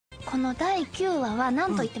この第9話はな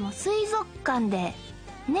んといっても水族館で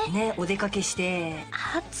ね、お出かけして、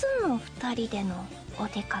初の2人でのお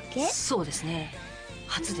出かけ。そうですね、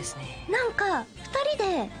初ですね。なんか2人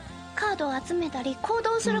でカードを集めたり行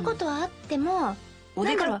動することはあっても、お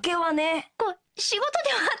出かけはね、こう仕事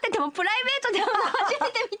ではあっててもプライベートでは初め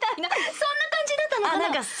てみたいなそんな感じだったのかな。な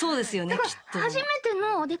んかそうですよね、きっと。初めて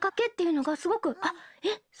のお出かけっていうのがすごく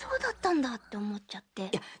そうだったんだって思っちゃって。い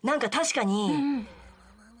や、なんか確かに、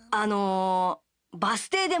バス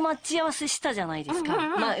停で待ち合わせしたじゃないですか。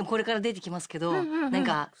まあこれから出てきますけど、なん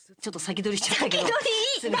かちょっと先取りしちゃったけど。先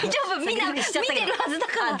取り大丈夫、みんな見てるはずだ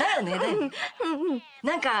から。だよね、だよね。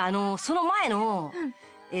なんかその前の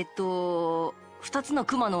2つの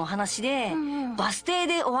クマのお話でバス停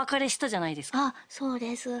でお別れしたじゃないですか。あ、そう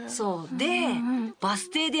です。そうで、バ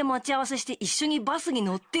ス停で待ち合わせして一緒にバスに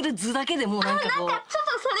乗ってる図だけでもうなんかこう、ちょっと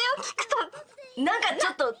それを聞くとなんかちょ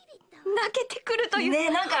っと泣けてくるというね、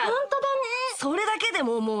なんか本当だね。それだけで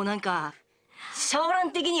もうなんかシャオラ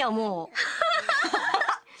ン的にはもう本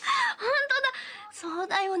当だ、そう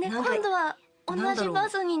だよね。今度は同じバ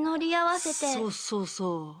スに乗り合わせて、そうそう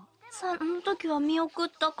そう、その時は見送っ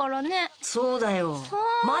たからね。そうだよ、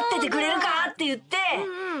待っててくれるかって言って、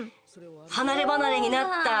離れ離れになっ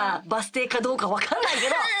たバス停かどうかわかんないけ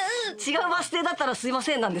ど、違うバス停だったらすいま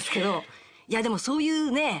せんなんですけど、いやでもそうい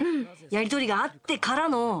うね、やり取りがあってから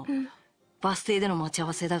のバス停での待ち合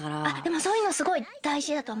わせだから。でもそういうのすごい大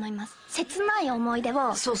事だと思います。切ない思い出を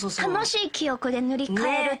楽しい記憶で塗り替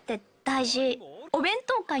えるって大事。お弁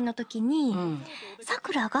当会の時にさ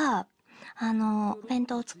くらがお弁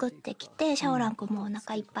当を作ってきて、シャオラン君もお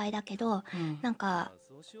腹いっぱいだけど、なんか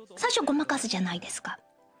最初ごまかすじゃないですか。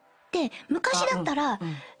で昔だったら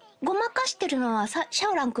ごまかしてるのはシャ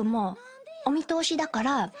オラン君もお見通しだか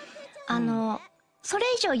ら、それ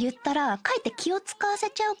以上言ったらかえって気を使わ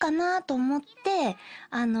せちゃうかなと思って、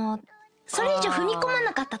それ以上踏み込ま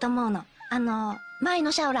なかったと思うの。前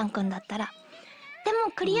のシャオラン君だったら。で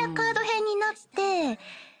もクリアカード編になって、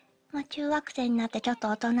まあ、中学生になってちょっと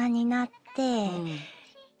大人になって、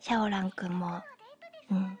シャオラン君も、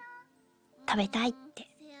食べたいって。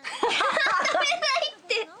食べた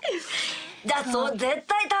いって。そう、絶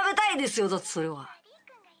対食べたいですよ、だってそれは。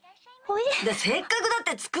せっかく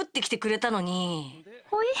だって作ってきてくれたのに。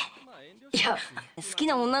いや、好き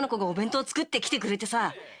な女の子がお弁当作ってきてくれて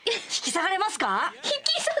さ、引き下がれますか？引き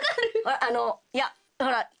下がる。いや、ほ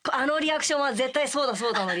ら、リアクションは絶対そうだそ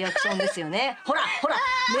うだのリアクションですよね。ほら、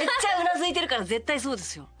めっちゃうなずいてるから絶対そうで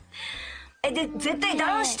すよ。で、絶対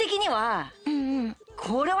男子的には、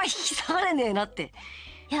これは引き下がれねえなって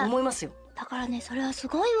思いますよ。だからね、それはす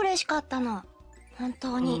ごい嬉しかったの。本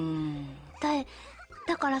当に。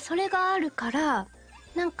だからそれがあるから、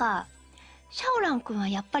なんか、シャオラン君は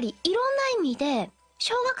やっぱりいろんな意味で、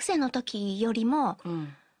小学生の時よりも、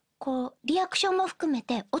こう、リアクションも含め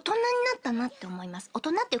て大人になったなって思います。大人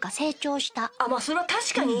っていうか成長した。まあそれは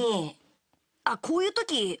確かに、こういう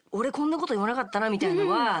時、俺こんなこと言わなかったなみたいなの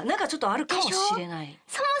は、なんかちょっとあるかもしれない。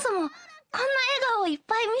そもそも、こんな笑顔をいっ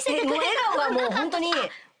ぱい見せてくれた。笑顔がもう本当に。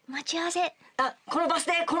待ち合わせ。このバス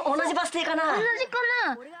停、同じバス停かな。同じか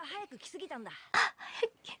な。俺が早く来すぎたんだ。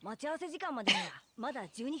待ち合わせ時間までにはまだ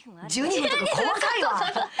12分ある。12分とか細かいわ。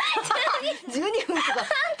12分とか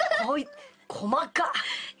細か。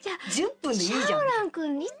じゃあ10分でいいじゃん。シャオラン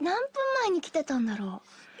君何分前に来てたんだろ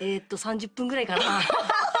う。30分ぐらいかな。で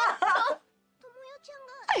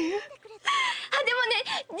もね、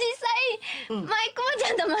実際、前くまち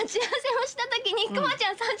ゃんと待ち合わせをした時に、くまち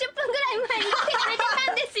ゃん30分ぐらい前に来てくれて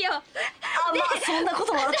たんですよ。まあそんなこ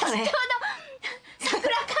ともあったね。ちょうど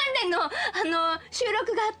桜関連の収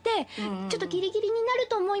録があって、ちょっとギリギリになる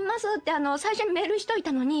と思いますって最初にメールしとい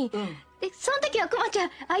たのに、でその時はくまちゃん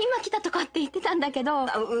今来たとかって言ってたんだけど、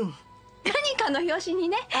何かの拍子に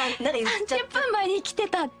ね、30分前に来て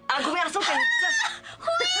た。ごめん、そうか、言っちゃほ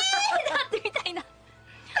えーだってみたいな。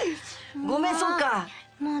ごめん、そうか。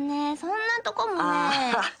もうね、そんなとこもね、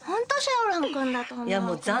ほんとシャオラン君だと思う。いや、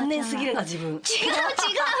もう残念すぎるな、自分。違う話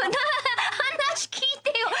聞い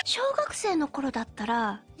てよ。小学生の頃だった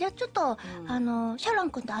ら、じゃあちょっと、シャオラ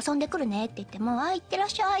ン君と遊んでくるねって言っても、行ってらっ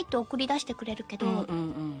しゃいと送り出してくれるけど、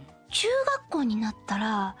中学校になった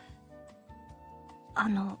ら、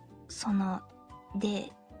で、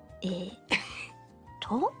ち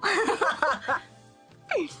ょっ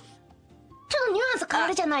とニュアンス変わ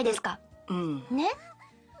るじゃないですか。ね。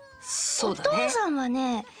そうだね。お父さんは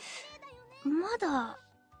ね、まだ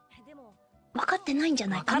分かってないんじゃ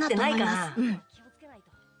ないかなと思いま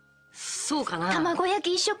す。そうかな。卵焼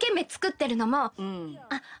き一生懸命作ってるのも、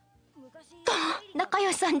仲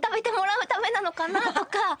良しさんに食べてもらうためなのかなと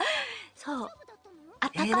か、そう。な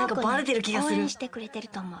ん温かく、かバレてる気がする。応援してくれてる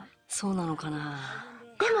と思う。そうなのかな。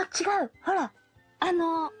でも違う。ほら、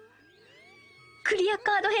クリア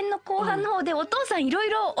カード編の後半の方でお父さんいろい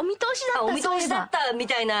ろお見通しだった。お見通しだったみ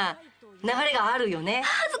たいな流れがあるよね。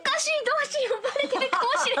恥ずかしい、どうしよう、バレてるか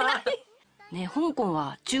もしれない。ね、香港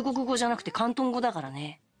は中国語じゃなくて広東語だから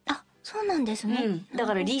ね。あ、そうなんですね。だ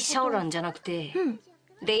からリー・シャオランじゃなくて、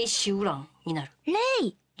レイ・シウランになる。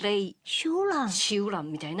レイ・シュラン。シウラ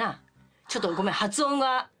ンみたいな。ちょっとごめん、発音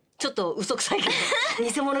がちょっと嘘くさいけど、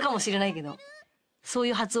偽物かもしれないけど、そう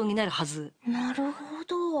いう発音になるはず。なるほ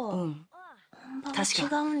ど。確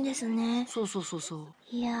か違うんですね。そうそうそうそう。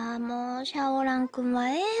いやー、もうシャオランくんは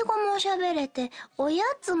英語も喋れて、おや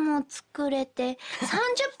つも作れて、30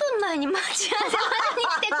分前に待ち合わせまでに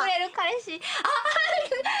来てくれる彼氏。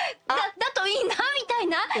だといいなみたい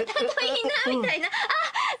な、だといいなみたいな。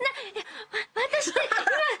私って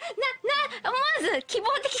思わず希望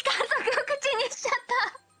的観測を口にしちゃっ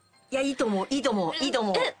た。いや、いいと思う、いいと思う、いいと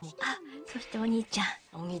思う。そしてお兄ちゃん。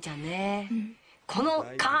お兄ちゃんね。この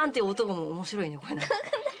カーンって音も面白いね、これ。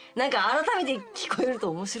なんか改めて聞こえると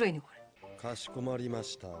面白いね、これ。かしこまりま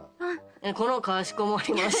した。このかしこま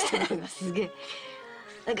りましたがすげえ。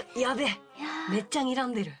なんか、やべえ。めっちゃ睨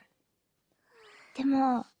んでる。で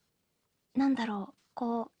も、なんだろう、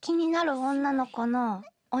こう、気になる女の子の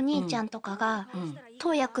お兄ちゃんとかが、ト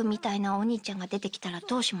ウヤくんみたいなお兄ちゃんが出てきたら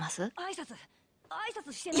どうします？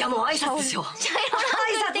いや、もう挨拶でしょ。挨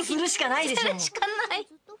拶するしかないでしょ。しかない。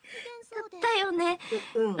だよね。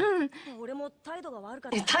俺も態度が悪か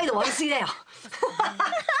った。態度悪すぎだよ。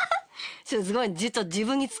ちょっとすごい、実は自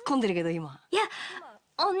分に突っ込んでるけど、今。いや、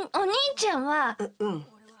お兄ちゃんは、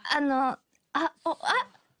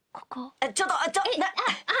ここ。桜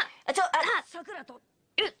と、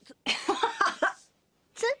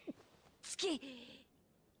月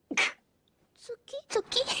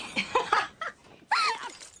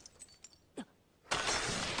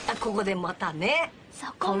ここでまたね。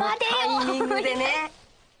そこまでよ。このタイミングでね。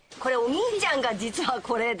これお兄ちゃんが実は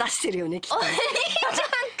これ出してるよね、きっとね。お兄ちゃ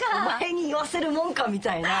んか。お前に言わせるもんかみ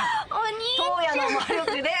たいな。お兄ちゃん。当夜の魔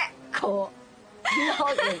力で、こう。な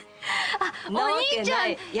わけ。お兄ちゃ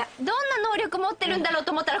ん、どんな能力持ってるんだろう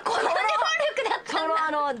と思ったら、この能力だったんだ。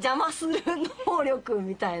この邪魔する能力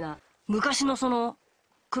みたいな。昔のその、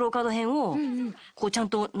クローカード編を、こうちゃん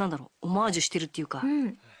と、なんだろう、オマージュしてるっていうか。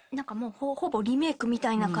なんかもうほぼリメイクみ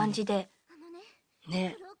たいな感じで。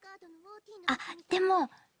ね。でも、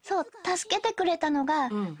そう、助けてくれたのが、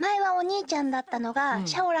前はお兄ちゃんだったのが、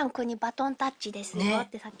シャオラン君にバトンタッチですよっ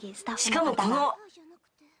てさっきスタッフしかも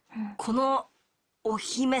この、お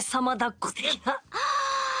姫様抱っこ的な。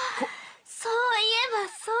そういえば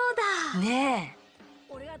そうだ。ねえ。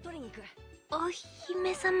お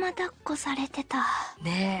姫様抱っこされてた。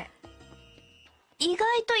ねえ。意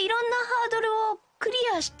外といろんなハードルをクリ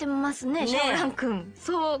アしてますね、シャオラン君。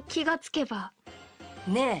そう気がつけば。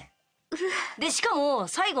ねえ。で、しかも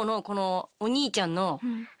最後のこのお兄ちゃんの、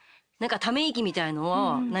なんかため息みたい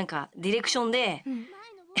のを、なんかディレクションで、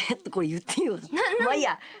これ言っていいよ。まあいい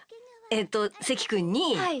や。関君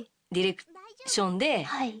にディレクションで、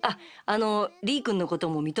リー君のこと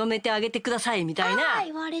も認めてあげてくださいみたいな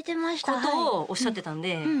言われてましたことをおっしゃってたん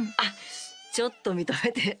で、ちょっと認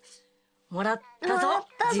めてもらったぞ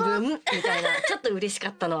自分みたいな、ちょっと嬉しか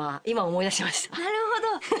ったのは今思い出しました。なる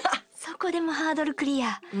ほど。そこでもハードルクリ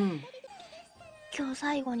ア。今日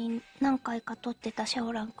最後に何回か撮ってたシャ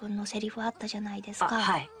オラン君のセリフあったじゃないですか。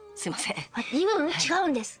はい、すいません。違う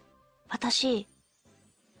んです。私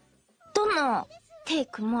どのテイ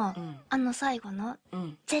クも、最後の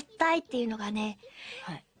絶対っていうのがね、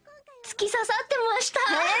突き刺さってました。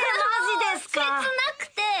マジですか。切なく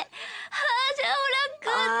て、シャオ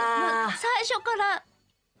ラン君、最初から。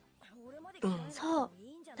そう。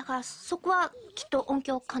だからそこはきっと音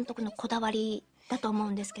響監督のこだわりだと思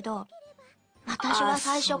うんですけど、私は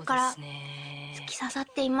最初から突き刺さっ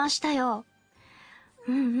ていましたよ。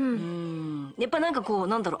やっぱなんかこう、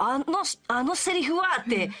なんだろう、あのセリフはっ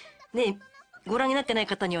てね、ご覧になってない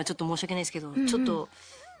方にはちょっと申し訳ないですけど、ちょ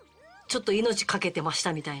っと命かけてまし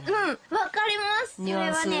たみたいな。わかります。ニュ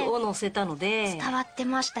アンスを載せたので。伝わって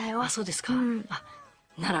ましたよ。そうですか。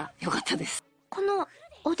ならよかったです。この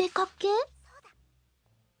お出かけ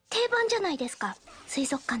定番じゃないですか。水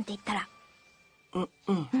族館って言ったら。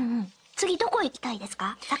次どこ行きたいです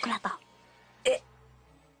か、さくらと。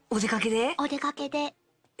お出かけで？お出かけで。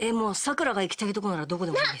もうさくらが行きたいとこならどこ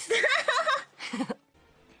でもいいです。だ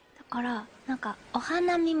からなんかお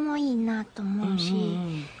花見もいいなと思うし、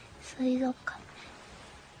水族館、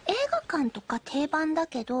映画館とか定番だ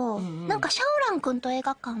けど、なんかシャオラン君と映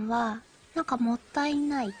画館はなんかもったい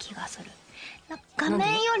ない気がする。画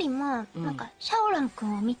面よりもなんかシャオランく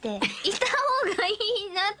んを見ていた方がいい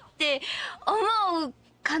なって思う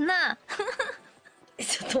かな。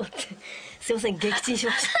ちょっと待って、すいません、撃沈し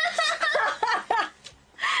ました。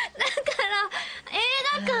だから映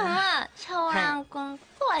画館はシャオランくん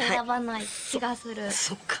とは選ばない気がする。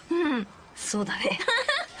そっか。うん。そうだね。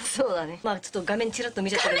そうだね。まあちょっと画面チラッと見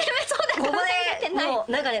ちゃったけど。そうだ、ここでも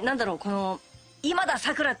うなんかね、なんだろう、この今だ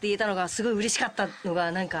さくらって言えたのがすごい嬉しかったの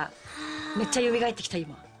がなんかめっちゃ蘇ってきた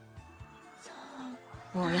今。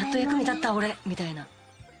もうやっと役に立った俺みたいな。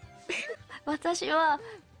私は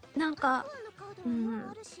なんか、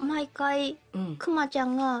毎回くまちゃ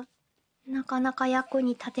んがなかなか役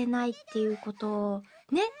に立てないっていうことを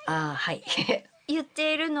ね、はい。言っ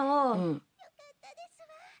ているのを、見る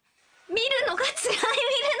のが辛い、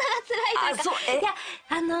というか。いや、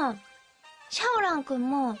シャオランくん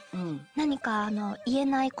も何か言え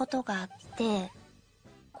ないことがあって、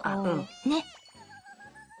こう、ね、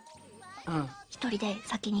一人で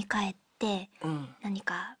先に帰って、何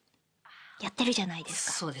かやってるじゃないです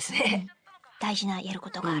か。そうですね。大事なやるこ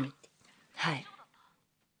とがあるって。はい。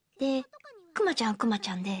で、くまちゃんはくまち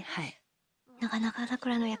ゃんで、なかなかさく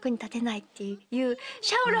らの役に立てないっていう、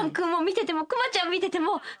シャオランくんも見てても、くまちゃん見てて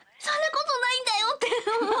も、そんなことないんだよって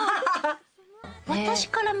思う。私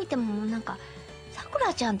から見てもなんか、さく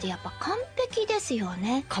らちゃんってやっぱ完璧ですよ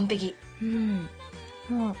ね。完璧。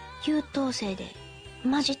もう優等生で、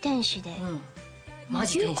マジ天使で、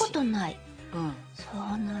言うことない。そう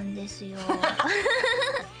なんですよ。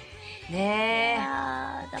ね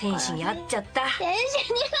え、天使に会っちゃった。天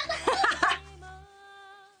使に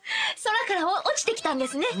空から落ちてきたんで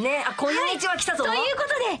すね。ね、こんにちは来たぞ。ということ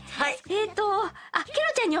で、ケロ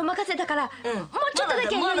ちゃんにお任せだから、もうちょっとだ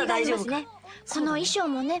け余裕がありますね。この衣装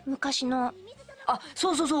もね、昔の。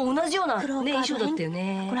そうそうそう、同じような衣装だったよ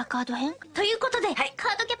ね。桜カード編ということで、カ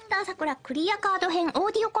ードキャプターさくらクリアカード編オ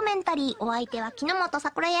ーディオコメンタリー、お相手は木之本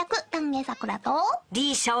さくら役丹下さくらと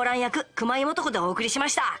D シャオラン役熊井素子でお送りしま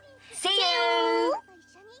した。